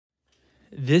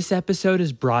This episode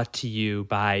is brought to you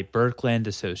by Birkeland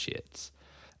Associates.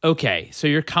 Okay, so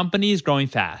your company is growing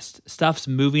fast. Stuff's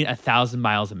moving 1,000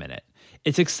 miles a minute.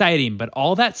 It's exciting, but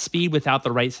all that speed without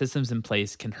the right systems in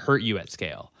place can hurt you at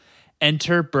scale.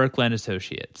 Enter Birkeland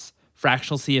Associates.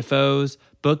 Fractional CFOs,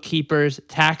 bookkeepers,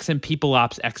 tax and people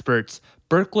ops experts,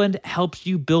 Birkeland helps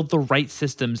you build the right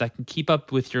systems that can keep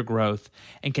up with your growth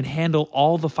and can handle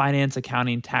all the finance,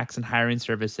 accounting, tax, and hiring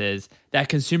services that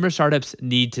consumer startups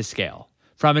need to scale.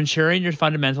 From ensuring your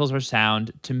fundamentals are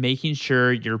sound to making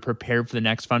sure you're prepared for the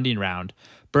next funding round,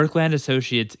 Birkeland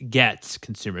Associates gets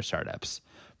consumer startups.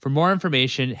 For more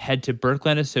information, head to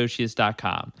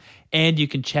birkelandassociates.com, and you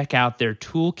can check out their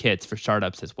toolkits for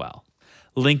startups as well.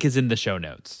 Link is in the show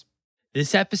notes.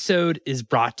 This episode is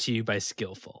brought to you by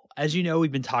Skillful. As you know,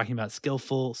 we've been talking about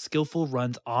Skillful. Skillful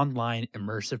runs online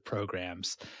immersive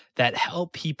programs that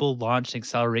help people launch and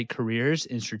accelerate careers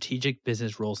in strategic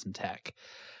business roles in tech.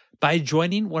 By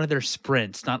joining one of their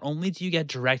sprints, not only do you get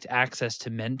direct access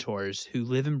to mentors who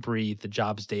live and breathe the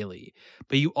jobs daily,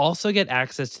 but you also get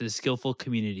access to the Skillful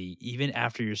community even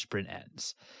after your sprint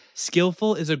ends.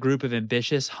 Skillful is a group of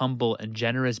ambitious, humble, and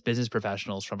generous business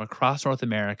professionals from across North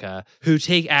America who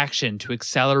take action to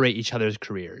accelerate each other's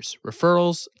careers.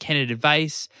 Referrals, candidate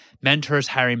advice, mentors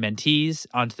hiring mentees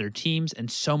onto their teams, and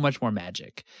so much more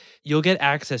magic. You'll get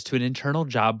access to an internal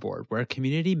job board where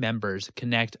community members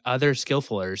connect other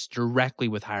Skillfulers directly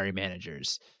with hiring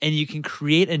managers. And you can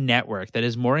create a network that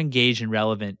is more engaged and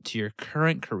relevant to your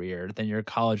current career than your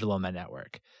college alumni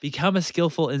network. Become a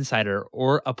Skillful insider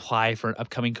or apply for an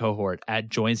upcoming cohort at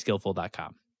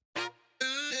joinskillful.com.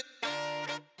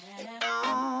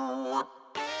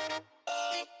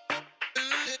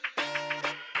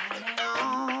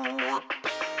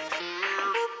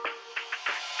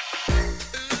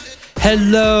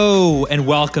 Hello, and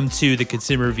welcome to the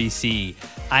Consumer VC.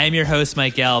 I am your host,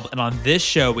 Mike Gelb, and on this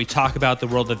show, we talk about the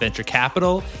world of venture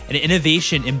capital and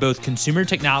innovation in both consumer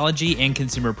technology and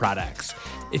consumer products.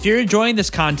 If you're enjoying this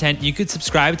content, you could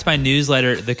subscribe to my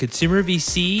newsletter,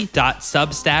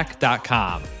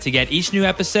 theconsumervc.substack.com, to get each new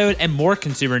episode and more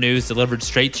consumer news delivered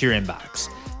straight to your inbox.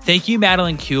 Thank you,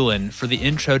 Madeline Cullen, for the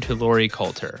intro to Lori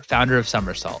Coulter, founder of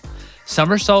Summersalt.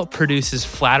 Summersalt produces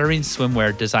flattering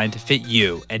swimwear designed to fit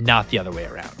you and not the other way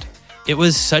around. It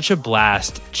was such a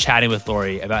blast chatting with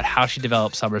Lori about how she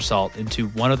developed Summersalt into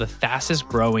one of the fastest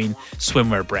growing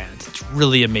swimwear brands. It's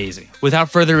really amazing. Without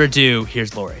further ado,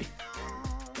 here's Lori.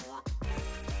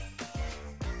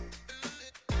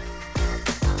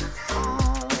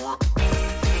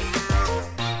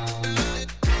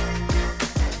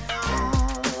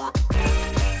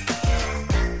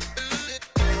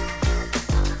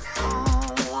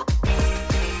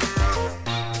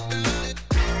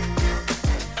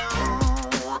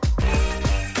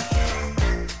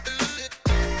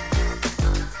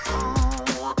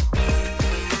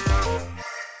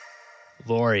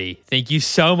 Lori, thank you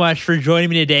so much for joining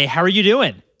me today. How are you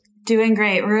doing? Doing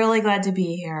great. Really glad to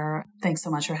be here. Thanks so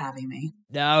much for having me.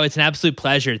 No, it's an absolute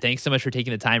pleasure. Thanks so much for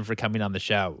taking the time for coming on the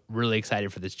show. Really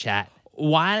excited for this chat.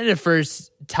 Wanted to first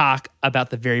talk about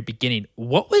the very beginning.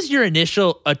 What was your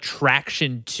initial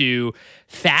attraction to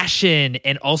fashion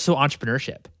and also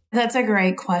entrepreneurship? That's a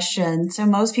great question. So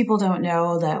most people don't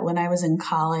know that when I was in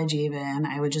college even,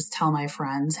 I would just tell my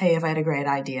friends, hey, if I had a great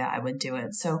idea, I would do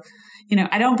it. So,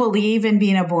 I don't believe in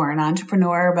being a born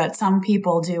entrepreneur, but some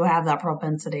people do have that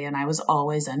propensity, and I was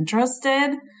always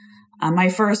interested. My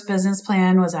first business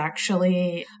plan was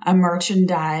actually a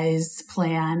merchandise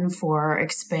plan for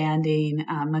expanding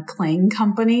McLean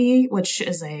Company, which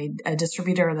is a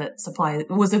distributor that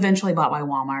was eventually bought by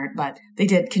Walmart, but they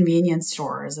did convenience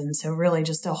stores. And so really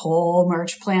just a whole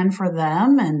merch plan for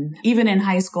them. And even in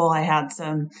high school, I had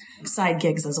some side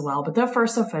gigs as well, but the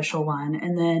first official one.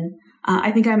 And then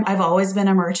I think I've always been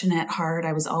a merchant at heart.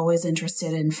 I was always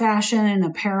interested in fashion and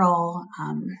apparel.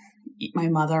 My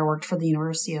mother worked for the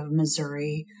University of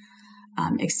Missouri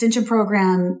extension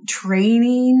program,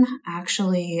 training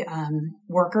actually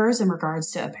workers in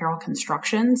regards to apparel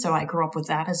construction. So I grew up with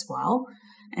that as well,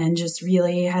 and just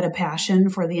really had a passion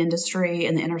for the industry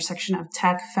and the intersection of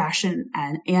tech, fashion,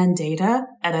 and data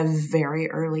at a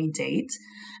very early date.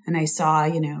 And I saw,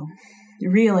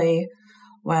 really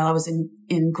while I was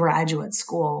in graduate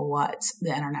school, what the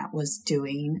internet was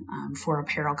doing for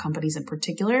apparel companies in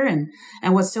particular. And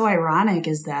what's so ironic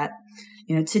is that,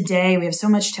 today we have so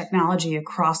much technology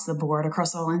across the board,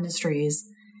 across all industries,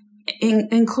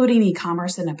 including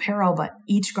e-commerce and apparel, but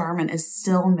each garment is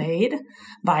still made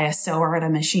by a sewer at a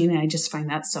machine. And I just find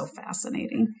that so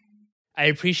fascinating. I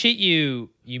appreciate you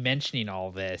mentioning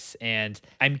all this, and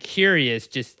I'm curious,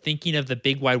 just thinking of the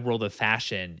big wide world of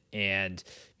fashion and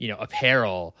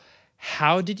apparel.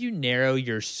 How did you narrow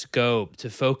your scope to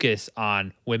focus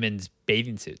on women's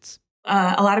bathing suits?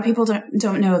 A lot of people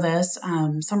don't know this.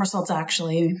 Summersalt's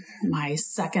actually my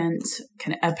second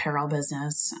kind of apparel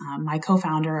business. My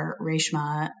co-founder,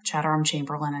 Reshma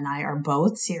Chatterham-Chamberlain, and I are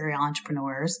both serial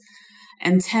entrepreneurs.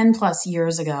 And 10 plus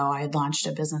years ago, I had launched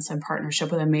a business in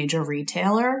partnership with a major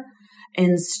retailer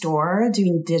in store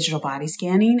doing digital body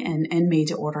scanning and made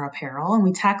to order apparel. And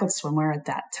we tackled swimwear at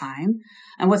that time.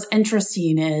 And what's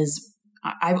interesting is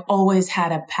I've always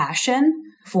had a passion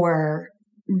for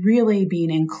really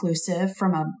being inclusive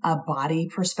from a body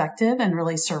perspective and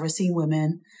really servicing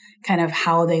women kind of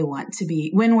how they want to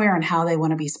be, when, where, and how they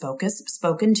want to be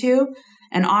spoken to,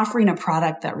 and offering a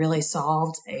product that really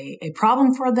solved a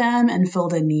problem for them and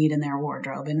filled a need in their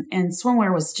wardrobe. And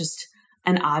swimwear was just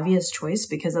an obvious choice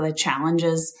because of the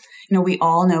challenges. We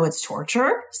all know it's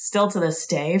torture still to this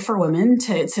day for women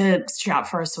to shop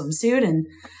for a swimsuit.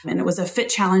 And it was a fit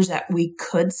challenge that we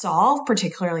could solve,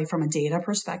 particularly from a data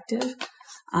perspective.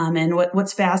 And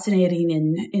what's fascinating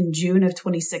in June of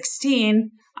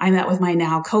 2016, I met with my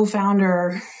now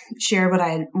co-founder, shared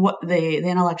what the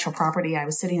intellectual property I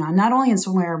was sitting on, not only in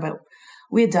swimwear, but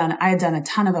I had done a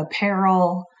ton of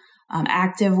apparel,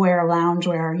 activewear,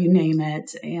 loungewear, you name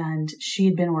it. And she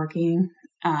had been working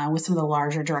with some of the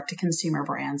larger direct-to-consumer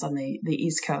brands on the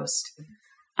East Coast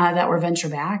that were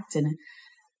venture-backed.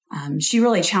 And she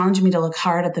really challenged me to look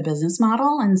hard at the business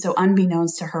model. And so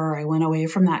unbeknownst to her, I went away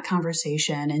from that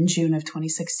conversation in June of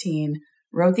 2016,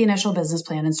 wrote the initial business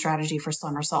plan and strategy for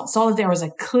Summersalt, saw that there was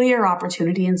a clear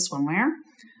opportunity in swimwear,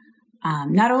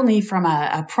 not only from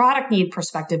a product need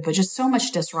perspective, but just so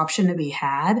much disruption to be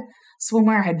had.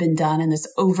 Swimwear had been done in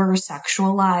this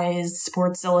over-sexualized,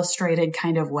 Sports Illustrated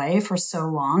kind of way for so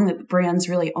long that brands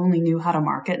really only knew how to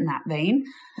market in that vein.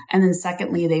 And then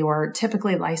secondly, they were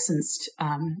typically licensed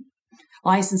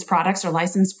products or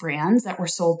licensed brands that were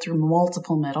sold through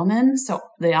multiple middlemen. So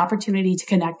the opportunity to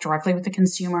connect directly with the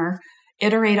consumer,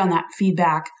 iterate on that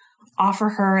feedback, offer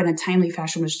her in a timely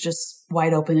fashion was just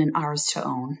wide open and ours to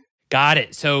own. Got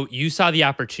it. So you saw the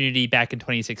opportunity back in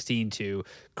 2016 to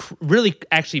really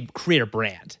actually create a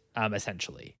brand,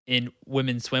 essentially, in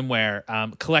women's swimwear,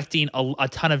 collecting a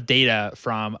ton of data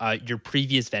from your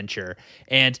previous venture.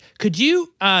 And could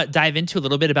you dive into a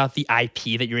little bit about the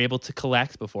IP that you're able to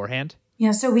collect beforehand?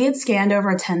 Yeah, so we had scanned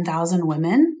over 10,000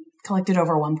 women, collected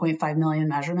over 1.5 million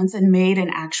measurements, and made an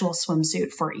actual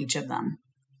swimsuit for each of them.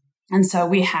 And so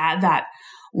we had that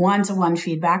one-to-one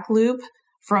feedback loop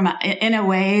in a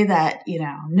way that,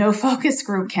 no focus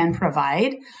group can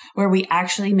provide, where we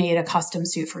actually made a custom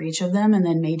suit for each of them and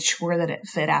then made sure that it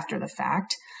fit after the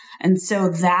fact. And so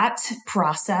that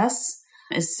process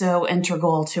is so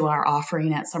integral to our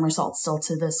offering at Summersalt still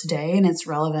to this day, and it's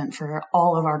relevant for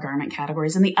all of our garment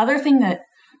categories. And the other thing that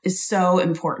is so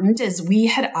important is we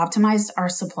had optimized our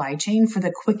supply chain for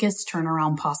the quickest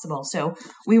turnaround possible. So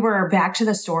we were back to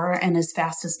the store in as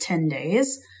fast as 10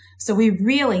 days. So we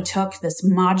really took this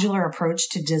modular approach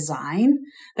to design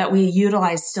that we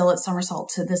utilize still at Summersalt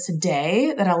to this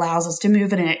day that allows us to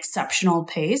move at an exceptional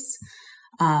pace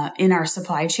in our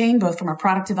supply chain, both from a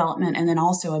product development and then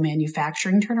also a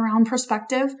manufacturing turnaround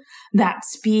perspective. That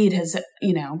speed has,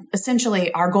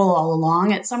 essentially our goal all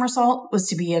along at Summersalt was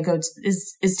to be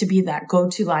is to be that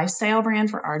go-to lifestyle brand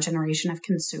for our generation of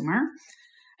consumer.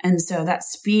 And so that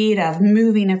speed of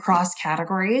moving across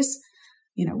categories,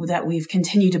 that we've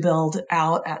continued to build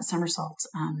out at Summersalt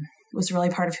was really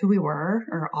part of who we were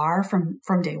or are from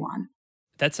day one.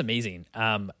 That's amazing.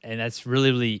 And that's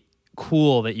really, really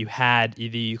cool that you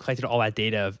collected all that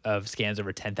data of scans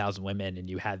over 10,000 women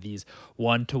and you had these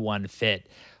one-to-one fit.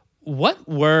 What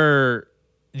were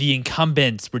the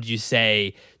incumbents, would you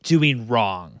say, doing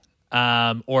wrong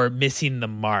or missing the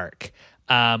mark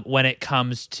when it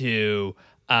comes to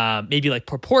maybe like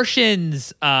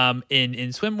proportions in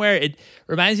swimwear? It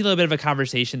reminds me a little bit of a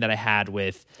conversation that I had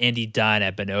with Andy Dunn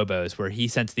at Bonobos, where he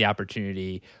sensed the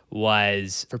opportunity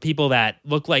was for people that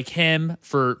look like him,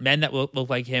 for men that look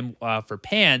like him, for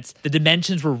pants, the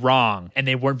dimensions were wrong and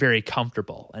they weren't very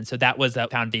comfortable. And so that was the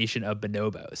foundation of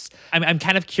Bonobos. I'm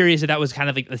kind of curious if that was kind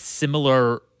of like a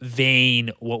similar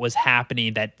vein, what was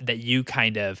happening that you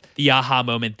kind of, the aha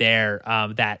moment there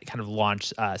that kind of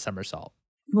launched Summersalt.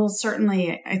 Well,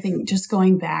 certainly, I think just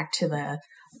going back to the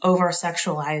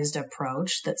over-sexualized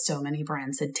approach that so many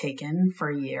brands had taken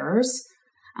for years,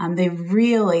 they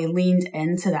really leaned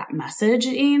into that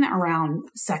messaging around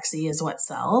sexy is what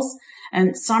sells.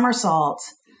 And Summersalt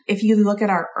if you look at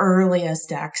our earliest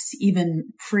decks, even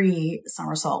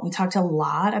pre-Summersalt, we talked a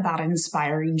lot about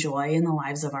inspiring joy in the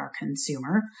lives of our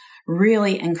consumer,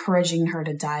 really encouraging her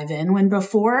to dive in when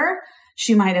before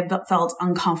she might have felt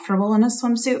uncomfortable in a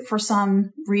swimsuit for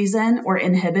some reason or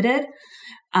inhibited.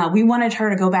 We wanted her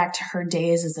to go back to her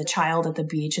days as a child at the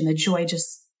beach and the joy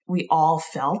we all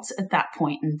felt at that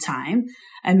point in time,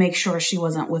 and make sure she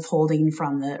wasn't withholding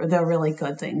from the really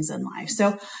good things in life.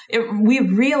 So we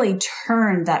really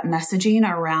turned that messaging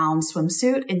around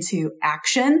swimsuit into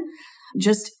action,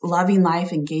 just loving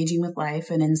life, engaging with life,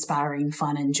 and inspiring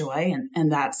fun and joy.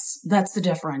 And that's the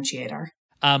differentiator.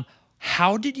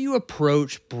 How did you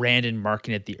approach brand and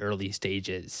marketing at the early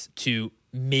stages to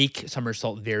make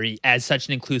Summersalt as such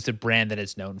an inclusive brand that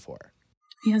it's known for?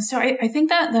 Yeah, so I think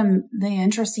that the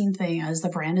interesting thing is the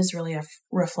brand is really a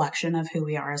reflection of who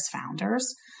we are as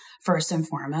founders, first and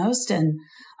foremost. And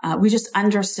we just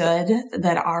understood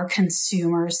that our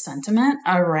consumers' sentiment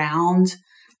around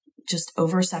just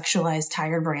over-sexualized,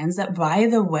 tired brands that, by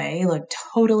the way, look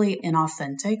totally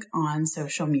inauthentic on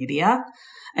social media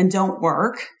and don't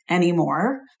work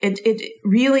anymore. It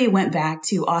really went back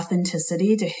to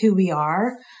authenticity, to who we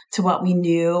are, to what we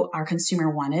knew our consumer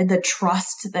wanted, the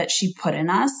trust that she put in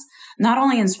us, not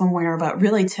only in swimwear, but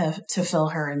really to fill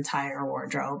her entire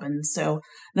wardrobe. And so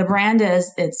the brand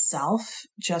itself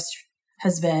just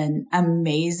has been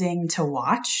amazing to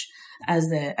watch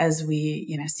as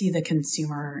we, see the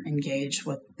consumer engage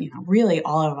with, really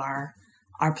all of our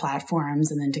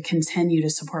platforms, and then to continue to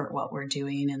support what we're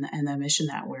doing and the mission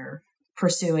that we're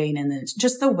pursuing, and then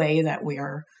just the way that we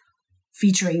are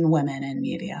featuring women in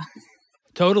media.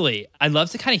 Totally. I'd love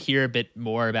to kind of hear a bit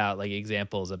more about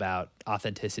examples about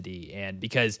authenticity, and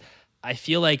because I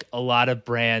feel like a lot of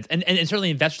brands, and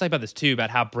certainly investors talk about this too, about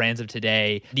how brands of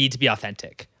today need to be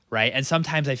authentic. Right. And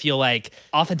sometimes I feel like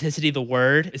authenticity, the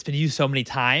word, it's been used so many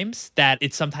times that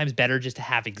it's sometimes better just to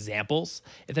have examples,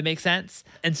 if that makes sense.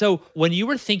 And so when you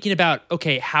were thinking about,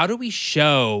 okay, how do we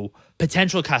show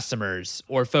potential customers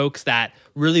or folks that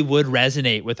really would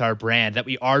resonate with our brand, that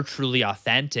we are truly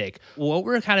authentic, what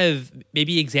were kind of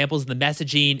maybe examples in the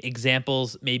messaging,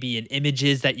 examples maybe in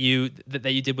images that you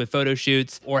did with photo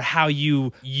shoots, or how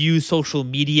you use social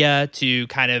media to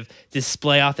kind of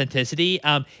display authenticity?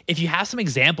 If you have some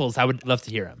examples, I would love to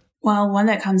hear them. Well, one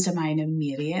that comes to mind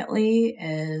immediately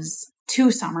is 2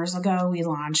 summers ago, we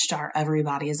launched our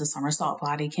Everybody is a Summersalt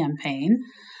Body campaign,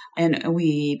 and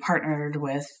we partnered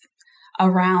with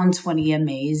around 20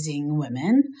 amazing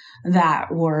women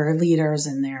that were leaders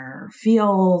in their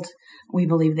field. We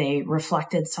believe they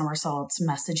reflected Summersalt's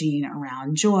messaging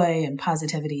around joy and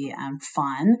positivity and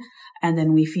fun. And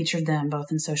then we featured them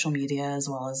both in social media, as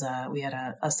well as we had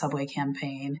a subway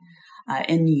campaign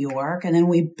in New York. And then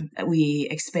we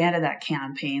expanded that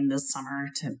campaign this summer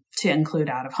to include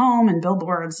out of home and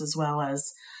billboards, as well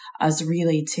as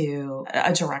really to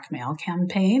a direct mail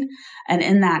campaign. And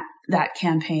in that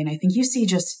campaign, I think you see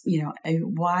just, a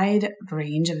wide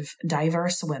range of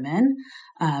diverse women,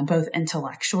 both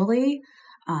intellectually,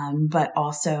 but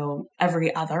also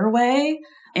every other way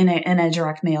in a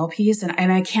direct mail piece.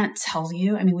 And I can't tell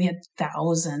you, we had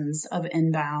thousands of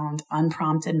inbound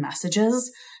unprompted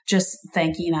messages just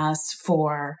thanking us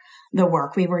for the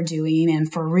work we were doing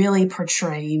and for really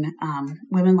portraying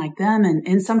women like them. And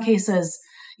in some cases,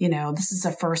 this is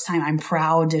the first time I'm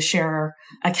proud to share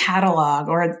a catalog,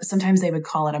 or sometimes they would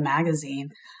call it a magazine,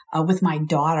 with my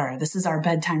daughter. This is our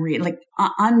bedtime read,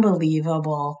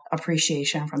 unbelievable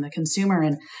appreciation from the consumer.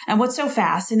 And what's so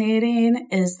fascinating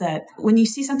is that when you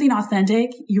see something authentic,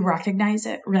 you recognize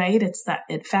it, right? It's that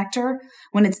it factor.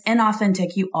 When it's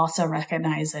inauthentic, you also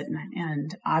recognize it.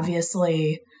 And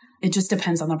obviously, it just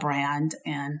depends on the brand,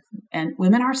 and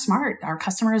women are smart. Our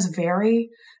customer is very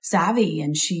savvy,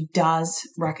 and she does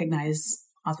recognize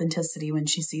authenticity when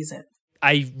she sees it.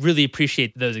 I really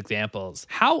appreciate those examples.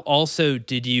 How also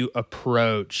did you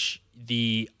approach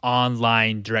the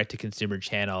online direct-to-consumer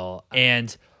channel,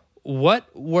 and what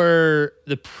were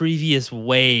the previous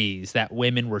ways that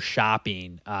women were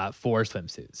shopping for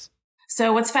swimsuits?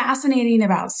 So what's fascinating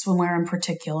about swimwear in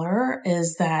particular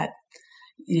is that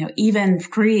even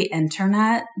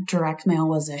pre-internet, direct mail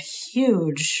was a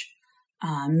huge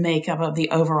makeup of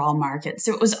the overall market.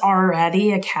 So it was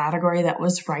already a category that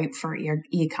was ripe for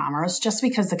e-commerce, just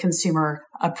because the consumer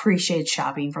appreciates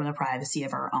shopping from the privacy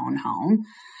of her own home.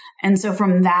 And so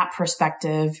from that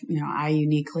perspective, I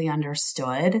uniquely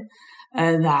understood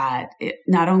that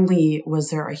not only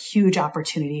was there a huge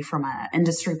opportunity from an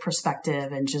industry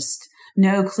perspective and just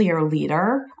no clear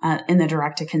leader in the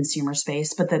direct-to-consumer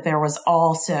space, but that there was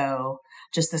also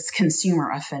just this consumer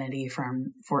affinity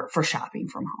for shopping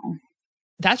from home.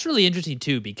 That's really interesting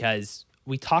too, because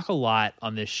we talk a lot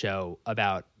on this show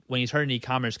about when you start an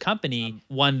e-commerce company,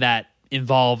 one that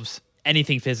involves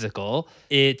anything physical,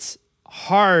 it's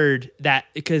hard that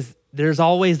because there's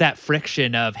always that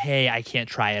friction of, hey, I can't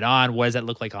try it on. What does that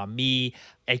look like on me?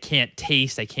 I can't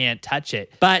taste, I can't touch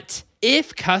it. But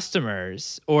if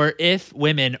customers or if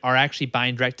women are actually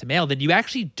buying direct to mail, then you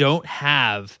actually don't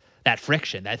have that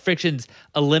friction. That friction's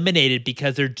eliminated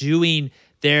because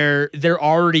they're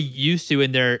already used to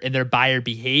in their buyer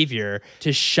behavior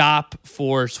to shop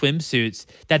for swimsuits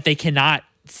that they cannot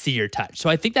see or touch. So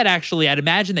I think that actually, I'd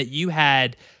imagine that you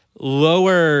had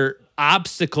lower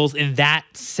obstacles in that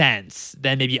sense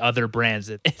than maybe other brands,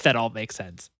 if that all makes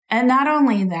sense. And not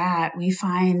only that, we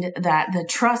find that the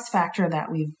trust factor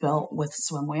that we've built with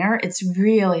swimwear, it's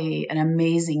really an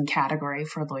amazing category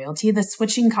for loyalty. The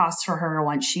switching cost for her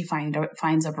once she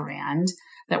finds a brand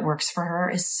that works for her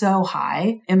is so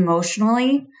high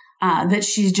emotionally that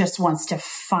she just wants to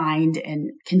find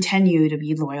and continue to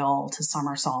be loyal to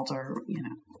Summersalt or,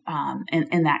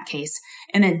 in that case.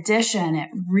 In addition, it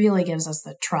really gives us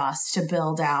the trust to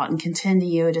build out and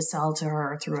continue to sell to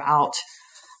her throughout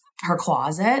her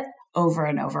closet over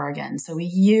and over again. So we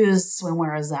use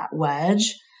swimwear as that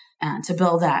wedge to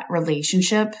build that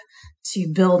relationship,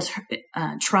 to build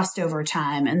trust over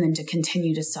time, and then to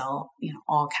continue to sell,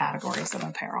 all categories of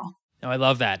apparel. No, I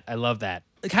love that.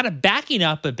 Kind of backing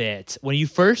up a bit, when you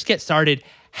first get started,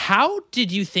 how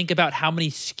did you think about how many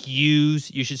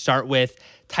SKUs you should start with,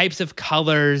 types of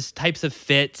colors, types of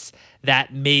fits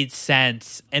that made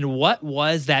sense, and what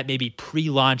was that maybe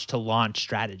pre-launch to launch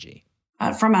strategy?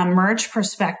 From a merch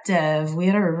perspective, we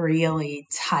had a really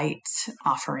tight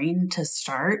offering to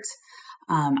start.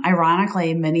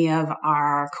 Ironically, many of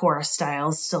our core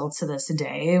styles still to this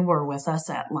day were with us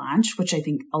at launch, which I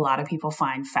think a lot of people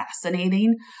find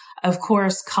fascinating. Of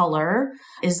course, color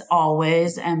is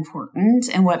always important.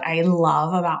 And what I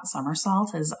love about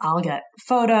Summersalt is I'll get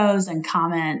photos and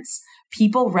comments.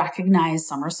 People recognize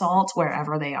Summersalt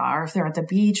wherever they are. If they're at the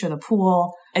beach or the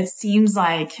pool, it seems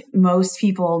like most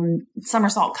people,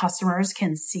 Summersalt customers,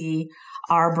 can see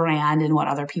our brand and what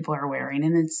other people are wearing.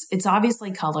 And it's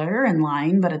obviously color and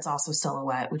line, but it's also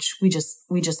silhouette, which we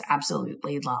just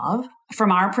absolutely love.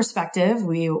 From our perspective,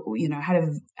 we,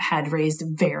 had raised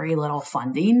very little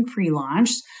funding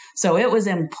pre-launch. So it was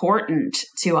important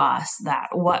to us that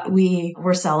what we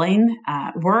were selling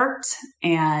worked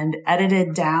and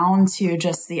edited down to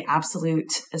just the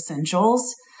absolute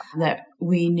essentials that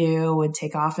we knew would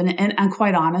take off. And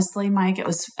quite honestly, Mike, it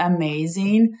was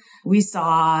amazing. We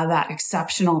saw that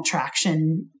exceptional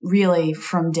traction really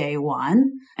from day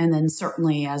one. And then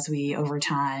certainly as we over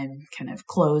time kind of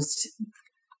closed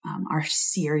our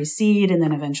Series seed and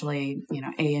then eventually,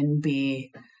 A and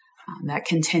B, that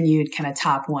continued kind of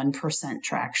top 1%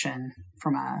 traction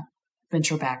from a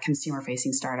venture-backed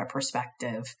consumer-facing startup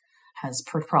perspective has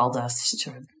propelled us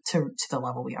to the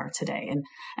level we are today.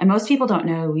 And most people don't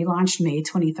know, we launched May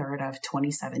 23rd of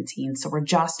 2017. So we're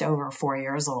just over 4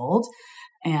 years old.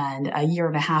 And a year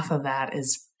and a half of that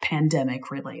is pandemic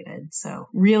related. So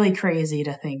really crazy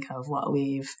to think of what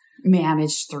we've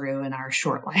managed through in our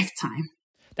short lifetime.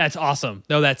 That's awesome.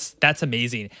 No, that's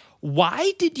amazing.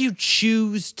 Why did you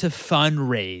choose to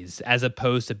fundraise as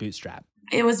opposed to bootstrap?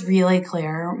 It was really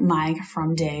clear, Mike,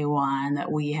 from day one that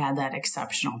we had that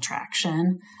exceptional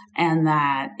traction and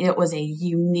that it was a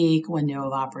unique window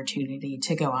of opportunity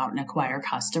to go out and acquire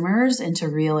customers and to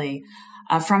really,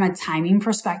 from a timing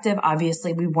perspective,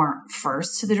 obviously we weren't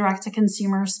first to the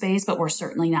direct-to-consumer space, but we're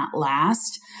certainly not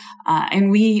last.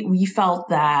 And we felt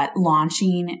that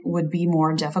launching would be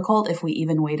more difficult if we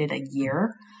even waited a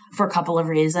year for a couple of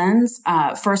reasons.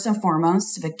 First and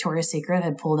foremost, Victoria's Secret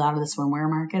had pulled out of the swimwear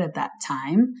market at that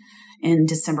time in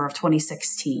December of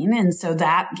 2016. And so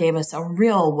that gave us a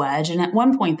real wedge. And at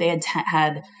one point, they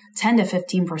had 10 to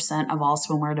 15% of all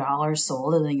swimwear dollars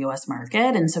sold in the U.S.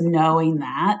 market. And so knowing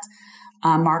that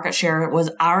market share was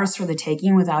ours for the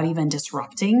taking without even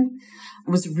disrupting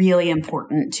was really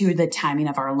important to the timing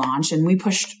of our launch. And we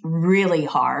pushed really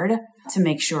hard to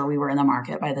make sure we were in the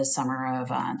market by the summer of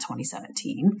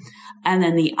 2017. And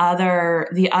then the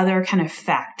other kind of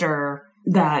factor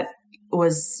that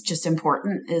was just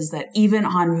important is that even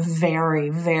on very,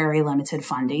 very limited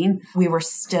funding, we were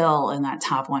still in that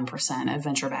top 1% of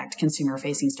venture-backed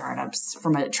consumer-facing startups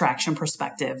from a traction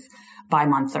perspective by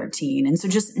month 13. And so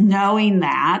just knowing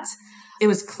that it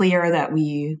was clear that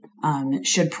we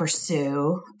should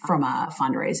pursue from a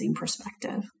fundraising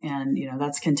perspective. And,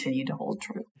 that's continued to hold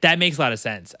true. That makes a lot of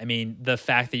sense. I mean, the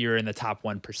fact that you're in the top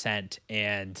 1%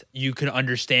 and you can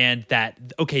understand that,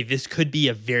 okay, this could be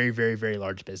a very, very, very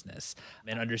large business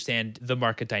and understand the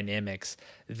market dynamics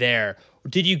there.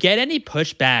 Did you get any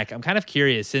pushback? I'm kind of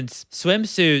curious, since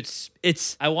swimsuits,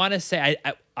 I want to say,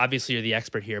 I obviously you're the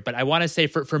expert here, but I want to say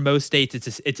for most states,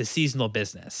 it's a seasonal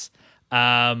business.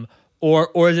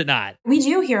 Or is it not? We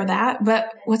do hear that,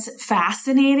 but what's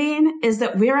fascinating is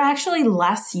that we're actually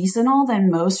less seasonal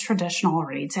than most traditional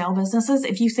retail businesses.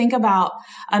 If you think about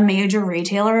a major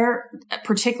retailer,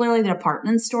 particularly the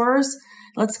department stores,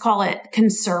 let's call it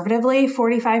conservatively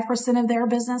 45% of their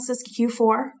business is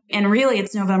Q4. And really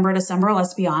it's November, December,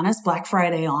 let's be honest, Black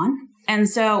Friday on. And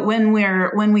so when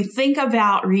we think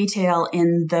about retail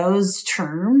in those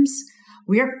terms,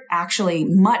 we're actually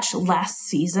much less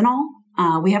seasonal.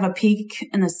 We have a peak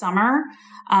in the summer.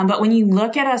 But when you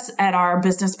look at us at our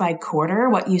business by quarter,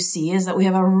 what you see is that we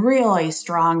have a really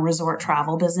strong resort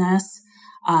travel business.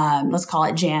 Let's call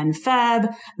it Jan,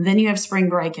 Feb. Then you have spring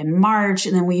break in March,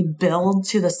 and then we build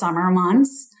to the summer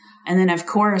months. And then, of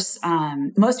course,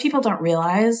 most people don't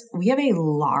realize we have a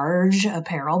large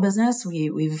apparel business.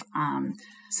 We've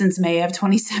since May of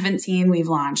 2017, we've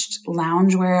launched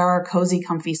loungewear, cozy,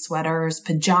 comfy sweaters,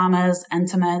 pajamas,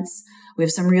 intimates. We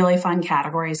have some really fun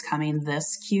categories coming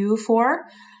this Q4.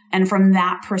 And from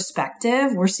that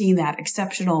perspective, we're seeing that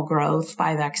exceptional growth,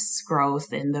 5x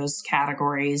growth in those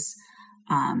categories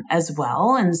as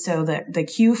well. And so the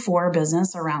Q4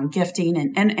 business around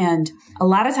gifting and a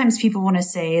lot of times people want to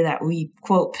say that we,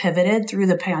 quote, pivoted through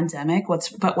the pandemic.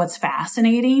 But what's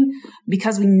fascinating,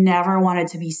 because we never wanted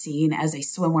to be seen as a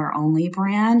swimwear only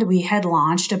brand, we had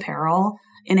launched apparel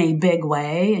in a big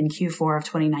way in Q4 of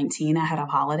 2019 ahead of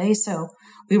holiday. So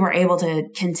we were able to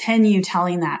continue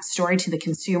telling that story to the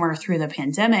consumer through the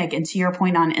pandemic. And to your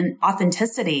point on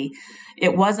authenticity,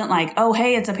 it wasn't like, oh,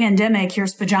 hey, it's a pandemic,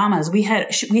 here's pajamas. We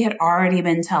had already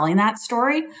been telling that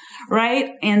story,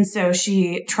 right? And so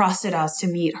she trusted us to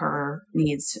meet her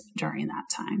needs during that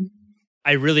time.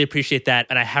 I really appreciate that.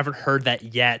 And I haven't heard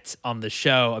that yet on the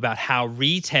show about how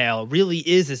retail really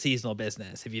is a seasonal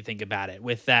business, if you think about it,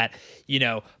 with that,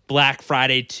 Black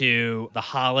Friday to the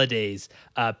holidays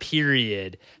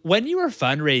period. When you were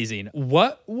fundraising,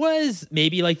 what was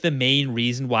maybe like the main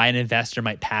reason why an investor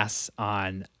might pass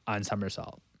on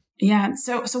Summersalt? Yeah.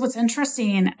 So what's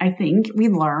interesting, I think we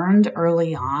learned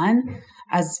early on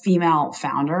as female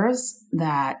founders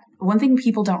that one thing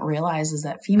people don't realize is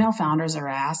that female founders are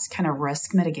asked kind of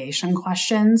risk mitigation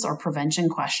questions or prevention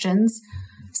questions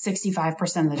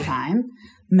 65% of the time.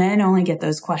 Men only get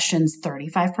those questions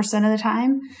 35% of the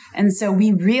time. And so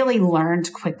we really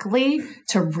learned quickly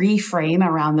to reframe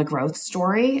around the growth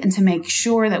story and to make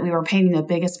sure that we were painting the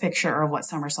biggest picture of what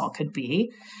Summersalt could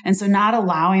be. And so not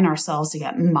allowing ourselves to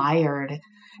get mired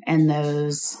in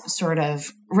those sort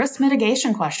of risk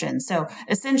mitigation questions. So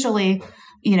essentially,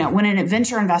 when an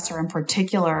venture investor in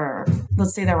particular,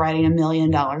 let's say they're writing $1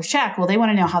 million check, well, they want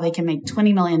to know how they can make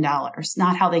 $20 million,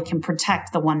 not how they can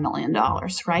protect the $1 million,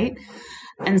 right?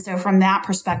 And so from that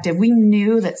perspective, we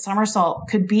knew that Summersalt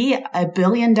could be a $1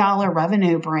 billion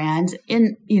revenue brand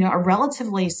in, a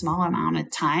relatively small amount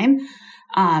of time,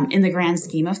 in the grand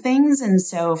scheme of things. And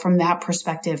so from that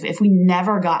perspective, if we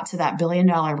never got to that $1 billion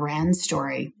brand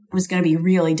story, it was going to be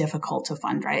really difficult to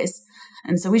fundraise.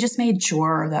 And so we just made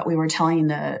sure that we were telling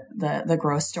the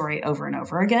growth story over and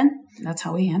over again. That's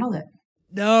how we handled it.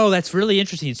 No, that's really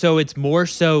interesting. So it's more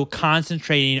so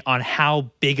concentrating on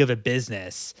how big of a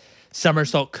business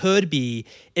Summersalt could be,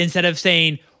 instead of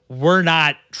saying,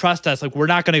 trust us, like we're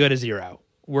not going to go to zero.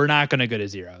 We're not going to go to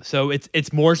zero. So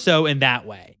it's more so in that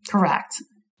way. Correct.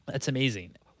 That's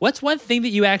amazing. What's one thing that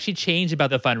you actually changed about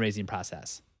the fundraising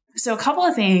process? So a couple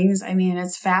of things. I mean,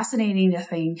 it's fascinating to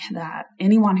think that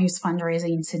anyone who's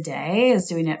fundraising today is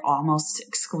doing it almost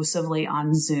exclusively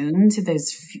on Zoom to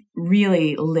those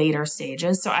really later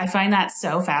stages. So I find that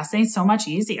so fascinating, so much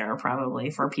easier probably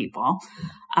for people.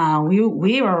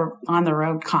 We were on the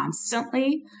road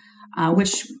constantly,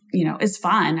 which, is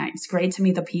fun. It's great to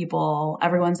meet the people.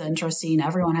 Everyone's interesting.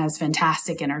 Everyone has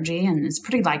fantastic energy and is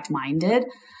pretty like-minded.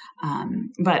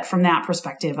 But from that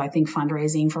perspective, I think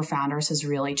fundraising for founders has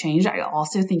really changed. I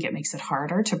also think it makes it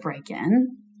harder to break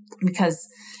in because,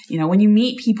 when you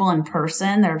meet people in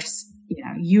person, they're just,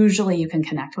 usually you can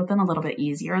connect with them a little bit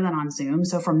easier than on Zoom.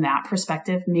 So from that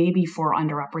perspective, maybe for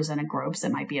underrepresented groups,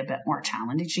 it might be a bit more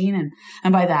challenging.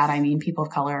 And by that, I mean people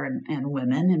of color and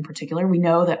women in particular. We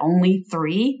know that only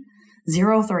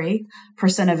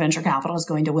 0.03% of venture capital is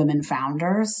going to women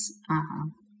founders.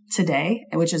 today,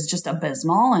 which is just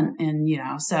abysmal.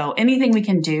 And, so anything we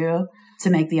can do to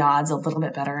make the odds a little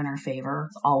bit better in our favor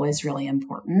is always really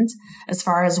important. As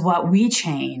far as what we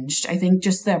changed, I think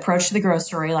just the approach to the growth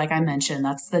story, like I mentioned,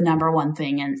 that's the number one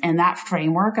thing. And that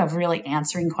framework of really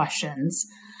answering questions,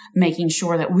 making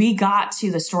sure that we got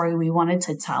to the story we wanted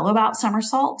to tell about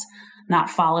Summersalt, not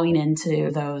following into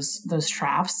those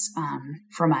traps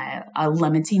from a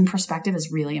limiting perspective is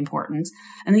really important.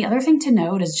 And the other thing to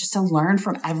note is just to learn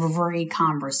from every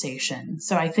conversation.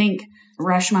 So I think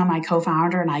Reshma, my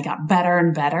co-founder, and I got better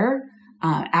and better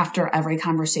after every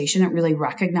conversation at really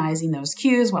recognizing those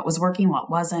cues, what was working, what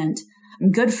wasn't.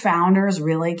 And good founders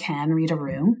really can read a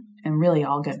room, and really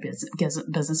all good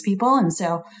business people. And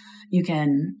so you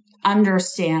can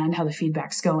understand how the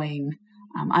feedback's going,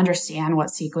 understand what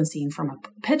sequencing from a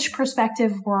pitch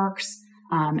perspective works,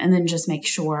 and then just make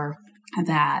sure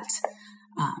that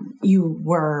you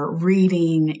were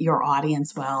reading your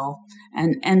audience well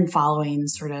and following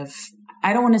sort of,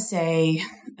 I don't want to say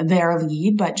their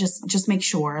lead, but just make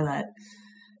sure that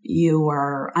you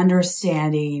were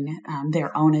understanding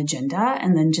their own agenda,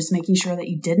 and then just making sure that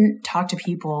you didn't talk to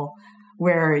people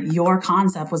where your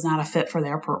concept was not a fit for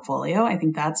their portfolio. I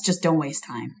think that's just don't waste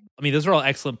time. I mean, those are all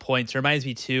excellent points. It reminds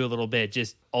me too a little bit,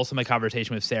 just also my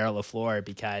conversation with Sarah LaFleur,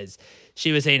 because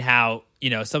she was saying how,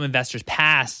 some investors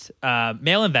passed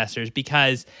male investors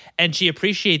and she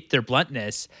appreciates their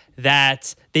bluntness,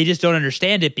 that they just don't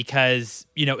understand it because,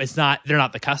 they're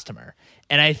not the customer.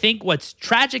 And I think what's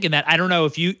tragic in that, I don't know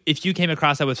if you came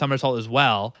across that with Summersalt as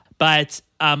well, but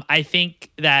I think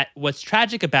that what's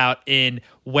tragic about in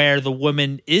where the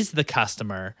woman is the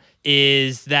customer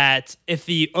is that if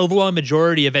the overwhelming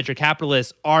majority of venture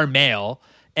capitalists are male,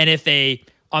 and if they,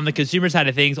 on the consumer side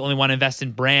of things, only want to invest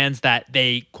in brands that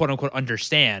they quote unquote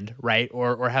understand, right?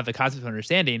 Or have the concept of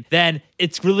understanding, then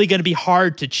it's really going to be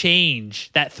hard to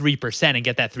change that 3% and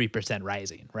get that 3%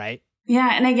 rising, right?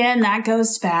 Yeah. And again, that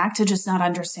goes back to just not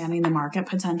understanding the market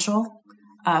potential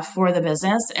for the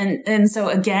business. And so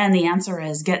again, the answer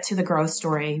is get to the growth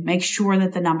story, make sure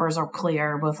that the numbers are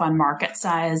clear, both on market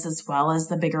size as well as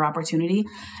the bigger opportunity.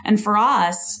 And for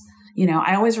us,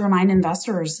 I always remind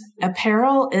investors,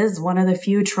 apparel is one of the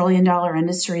few trillion-dollar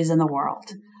industries in the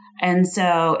world. And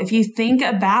so if you think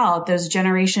about those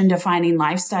generation-defining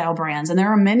lifestyle brands, and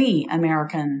there are many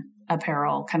American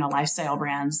apparel kind of lifestyle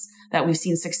brands that we've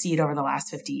seen succeed over the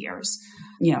last 50 years.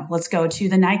 Let's go to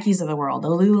the Nikes of the world, the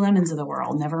Lululemons of the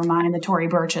world, never mind the Tory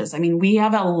Burches. I mean, we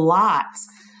have a lot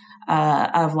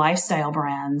of lifestyle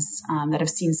brands that have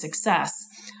seen success.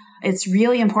 It's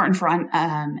really important for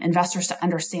investors to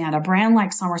understand a brand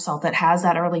like Summersalt that has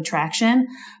that early traction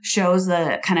shows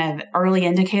the kind of early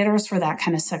indicators for that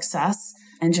kind of success,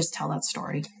 and just tell that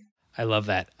story. I love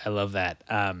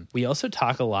that. We also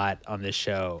talk a lot on this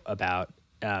show about,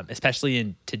 especially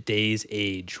in today's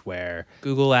age where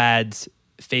Google ads,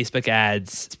 Facebook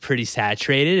ads, it's pretty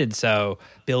saturated. And so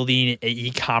building an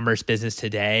e-commerce business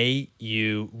today,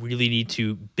 you really need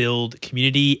to build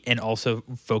community and also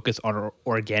focus on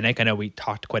organic. I know we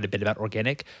talked quite a bit about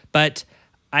organic, but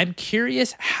I'm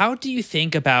curious, how do you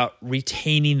think about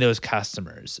retaining those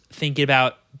customers? Thinking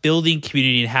about building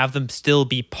community and have them still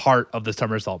be part of the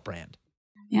Summersalt brand?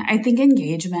 Yeah, I think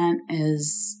engagement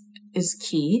is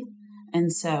key.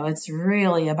 And so it's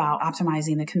really about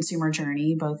optimizing the consumer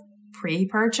journey, both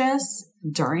pre-purchase,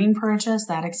 during purchase,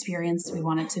 that experience, we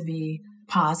want it to be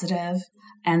positive.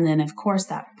 And then, of course,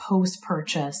 that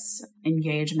post-purchase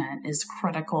engagement is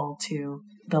critical to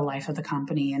the life of the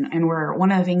company. And we're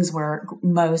one of the things we're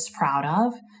most proud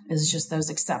of is just those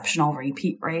exceptional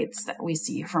repeat rates that we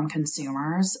see from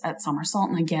consumers at Summersalt.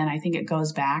 And again, I think it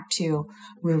goes back to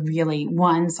we're really,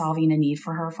 one, solving a need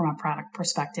for her from a product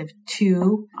perspective.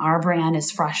 Two, our brand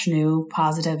is fresh, new,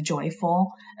 positive,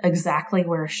 joyful, exactly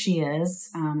where she is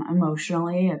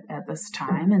emotionally at this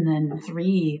time. And then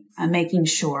three, making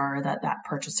sure that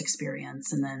purchase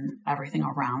experience and then everything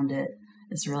around it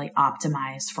is really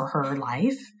optimized for her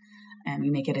life, and we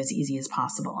make it as easy as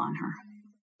possible on her.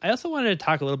 I also wanted to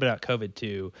talk a little bit about COVID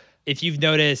too. If you've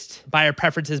noticed buyer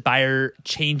preferences, buyer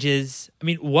changes, I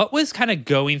mean, what was kind of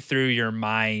going through your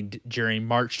mind during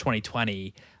March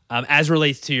 2020 as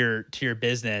relates to your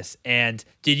business? And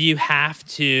did you have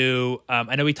to,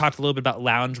 I know we talked a little bit about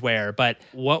loungewear, but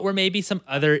what were maybe some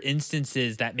other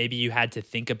instances that maybe you had to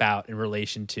think about in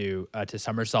relation to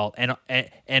Summersalt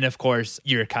and of course,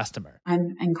 your customer?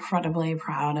 I'm incredibly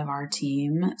proud of our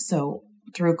team. So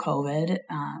through COVID,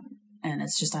 and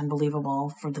it's just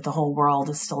unbelievable that the whole world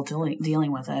is still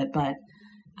dealing with it. But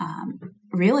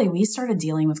really, we started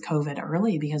dealing with COVID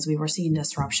early because we were seeing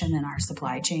disruption in our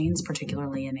supply chains,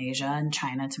 particularly in Asia and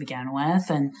China to begin with.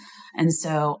 And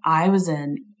so I was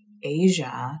in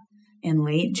Asia in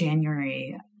late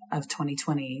January of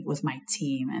 2020 with my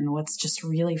team. And what's just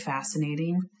really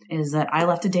fascinating is that I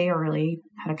left a day early,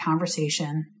 had a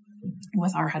conversation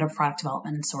with our head of product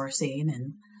development and sourcing,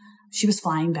 and she was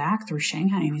flying back through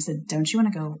Shanghai. And he said, don't you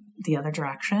want to go the other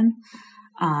direction?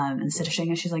 Instead of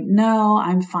Shanghai, she's like, no,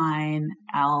 I'm fine.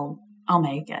 I'll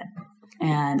make it.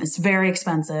 And it's very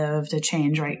expensive to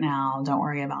change right now. Don't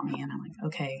worry about me. And I'm like,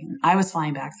 okay. And I was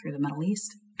flying back through the Middle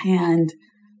East. And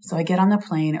so I get on the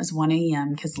plane. It was 1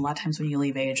 a.m. because a lot of times when you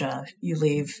leave Asia, you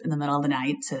leave in the middle of the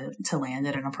night to land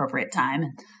at an appropriate time.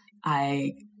 And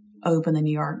I opened the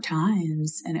New York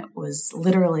Times and it was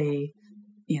literally,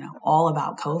 all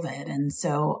about COVID. And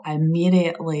so I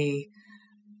immediately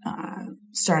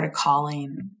started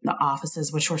calling the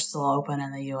offices, which were still open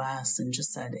in the U.S., and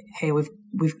just said, hey,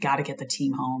 we've got to get the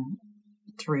team home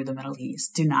through the Middle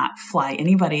East. Do not fly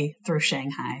anybody through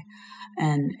Shanghai.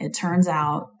 And it turns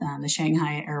out the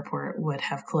Shanghai airport would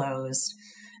have closed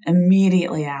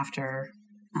immediately after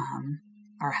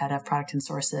our head of product and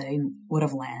sourcing would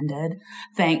have landed.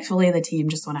 Thankfully, the team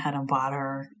just went ahead and bought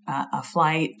her a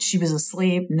flight. She was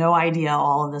asleep, no idea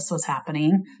all of this was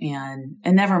happening, and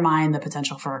never mind the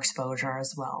potential for exposure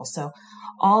as well. So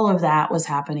all of that was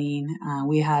happening.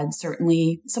 We had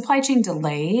certainly supply chain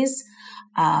delays,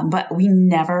 but we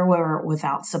never were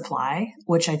without supply,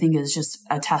 which I think is just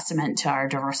a testament to our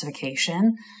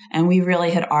diversification. And we really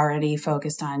had already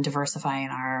focused on diversifying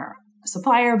our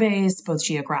supplier base, both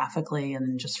geographically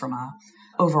and just from a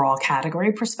overall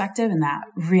category perspective. And that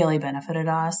really benefited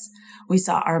us. We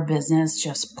saw our business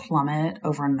just plummet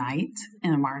overnight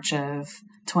in March of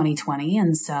 2020.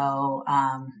 And so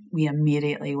we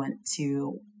immediately went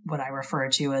to what I refer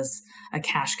to as a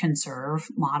cash conserve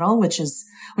model, which is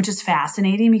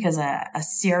fascinating because a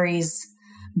Series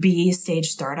B stage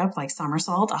startup like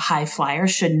Summersalt, a high flyer,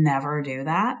 should never do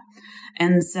that.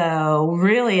 And so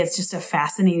really it's just a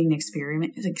fascinating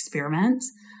experiment.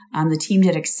 The team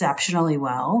did exceptionally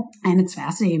well. And it's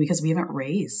fascinating because we haven't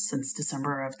raised since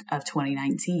December of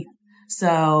 2019.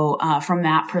 So from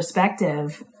that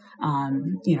perspective,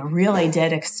 really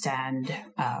did extend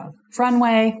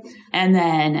runway. And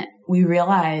then we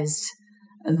realized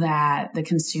that the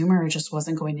consumer just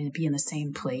wasn't going to be in the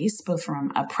same place, both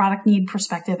from a product need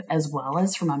perspective as well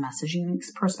as from a messaging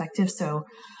perspective. So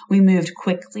we moved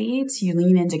quickly to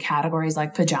lean into categories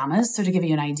like pajamas. So to give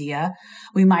you an idea,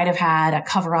 we might have had a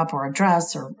cover up or a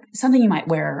dress or something you might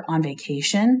wear on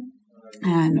vacation.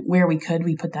 And where we could,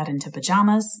 we put that into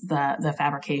pajamas, the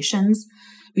fabrications.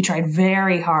 We tried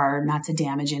very hard not to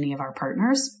damage any of our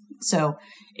partners. So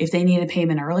if they needed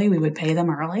payment early, we would pay them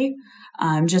early,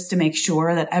 just to make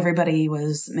sure that everybody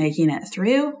was making it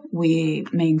through. We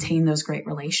maintained those great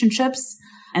relationships.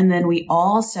 And then we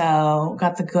also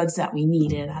got the goods that we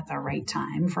needed at the right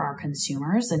time for our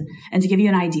consumers. And to give you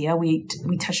an idea, we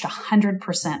touched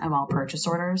 100% of all purchase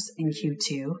orders in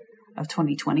Q2 of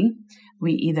 2020.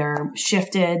 We either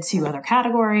shifted to other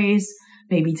categories,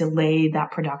 maybe delayed that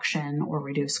production or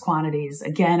reduced quantities.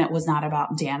 Again, it was not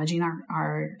about damaging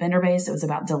our vendor base. It was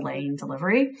about delaying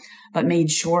delivery, but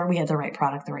made sure we had the right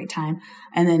product at the right time.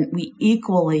 And then we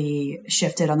equally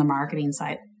shifted on the marketing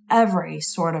side. Every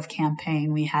sort of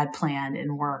campaign we had planned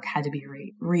and work had to be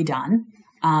redone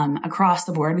across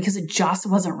the board because it just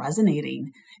wasn't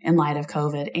resonating in light of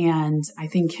COVID. And I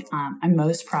think I'm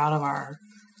most proud of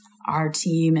our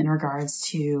team in regards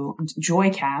to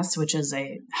Joycast, which is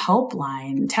a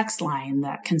helpline, text line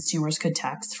that consumers could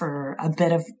text for a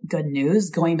bit of good news,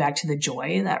 going back to the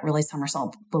joy that really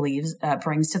Summersalt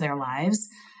brings to their lives.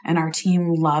 And our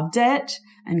team loved it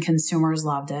and consumers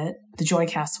loved it. The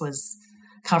Joycast was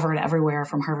covered everywhere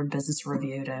from Harvard Business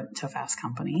Review to Fast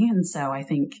Company. And so I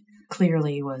think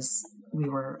clearly we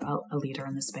were a leader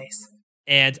in the space.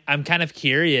 And I'm kind of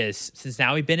curious, since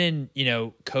now we've been in,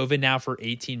 COVID now for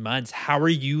 18 months, how are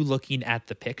you looking at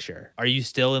the picture? Are you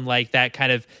still in like that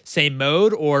kind of same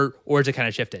mode or is it kind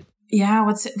of shifted? Yeah,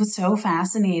 what's so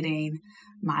fascinating,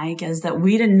 Mike, is that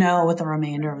we didn't know what the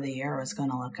remainder of the year was going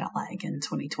to look like in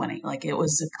 2020. Like it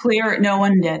was clear, no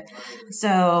one did.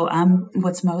 So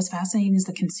what's most fascinating is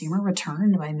the consumer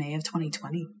returned by May of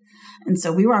 2020. And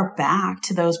so we were back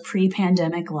to those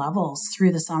pre-pandemic levels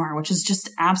through the summer, which is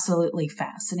just absolutely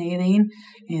fascinating,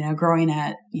 growing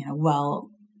at, well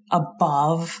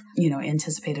above,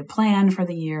 anticipated plan for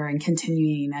the year and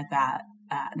continuing at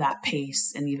that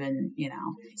pace and even,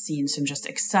 seeing some just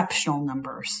exceptional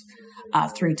numbers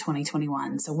through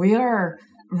 2021. So we are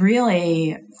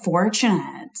really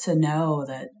fortunate to know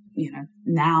that,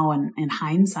 now in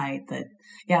hindsight that,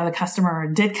 yeah, the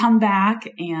customer did come back.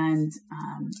 And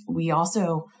we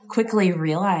also quickly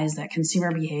realized that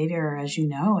consumer behavior, as you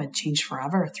know, had changed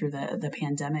forever through the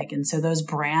pandemic. And so those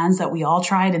brands that we all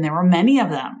tried, and there were many of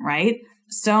them, right?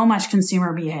 So much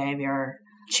consumer behavior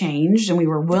changed, and we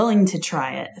were willing to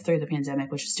try it through the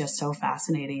pandemic, which is just so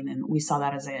fascinating. And we saw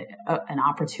that as an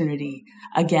opportunity,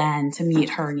 again, to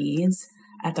meet her needs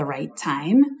at the right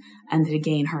time and to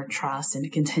gain her trust and to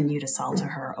continue to sell to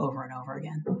her over and over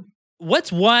again.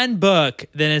 What's one book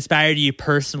that inspired you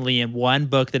personally and one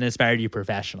book that inspired you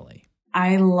professionally?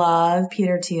 I love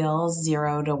Peter Thiel's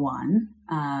 0 to 1.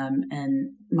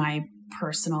 And my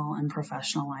personal and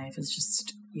professional life is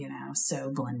just,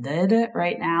 so blended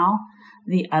right now.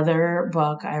 The other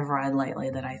book I've read lately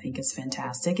that I think is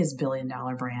fantastic is Billion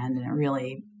Dollar Brand, and it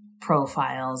really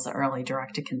profiles the early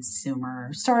direct-to-consumer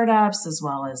startups as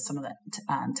well as some of the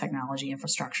technology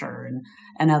infrastructure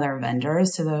and other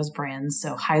vendors to those brands.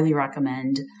 So highly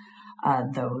recommend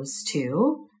those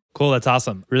two. Cool. That's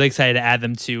awesome. Really excited to add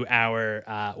them to our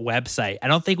website. I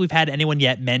don't think we've had anyone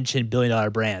yet mention Billion Dollar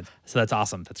Brand. So that's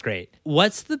awesome. That's great.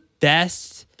 What's the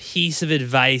best piece of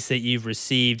advice that you've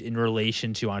received in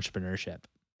relation to entrepreneurship?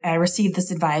 I received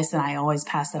this advice and I always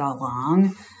pass it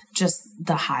along. Just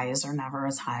the highs are never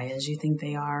as high as you think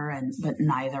they are, but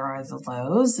neither are the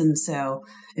lows. And so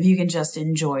if you can just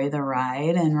enjoy the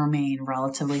ride and remain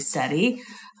relatively steady,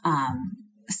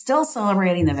 still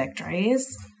celebrating the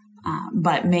victories,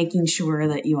 but making sure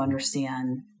that you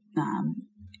understand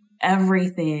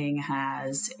everything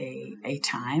has a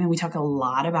time. And we talk a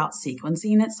lot about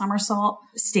sequencing at Summersalt,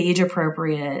 stage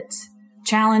appropriate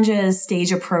challenges,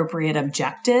 stage appropriate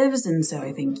objectives. And so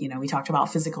I think, we talked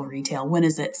about physical retail. When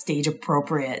is it stage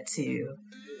appropriate to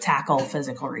tackle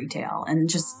physical retail? And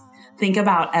just think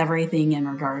about everything in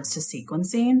regards to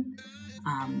sequencing.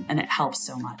 And it helps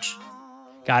so much.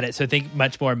 Got it. So think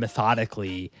much more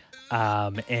methodically,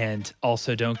 and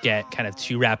also don't get kind of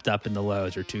too wrapped up in the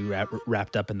lows or too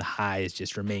wrapped up in the highs.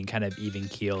 Just remain kind of even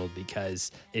keeled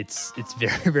because it's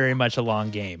very, very much a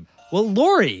long game. Well,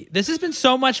 Lori, this has been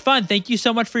so much fun. Thank you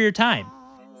so much for your time.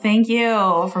 Thank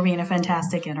you for being a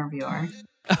fantastic interviewer.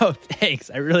 Oh, thanks.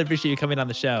 I really appreciate you coming on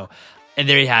the show. And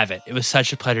there you have it. It was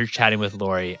such a pleasure chatting with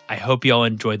Lori. I hope you all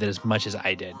enjoyed that as much as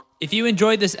I did. If you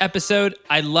enjoyed this episode,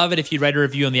 I'd love it if you'd write a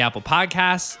review on the Apple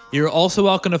Podcasts. You're also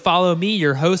welcome to follow me,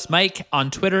 your host, Mike,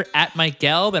 on Twitter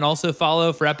 @MikeGelb, and also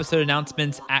follow for episode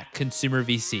announcements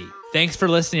 @ConsumerVC. Thanks for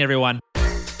listening, everyone.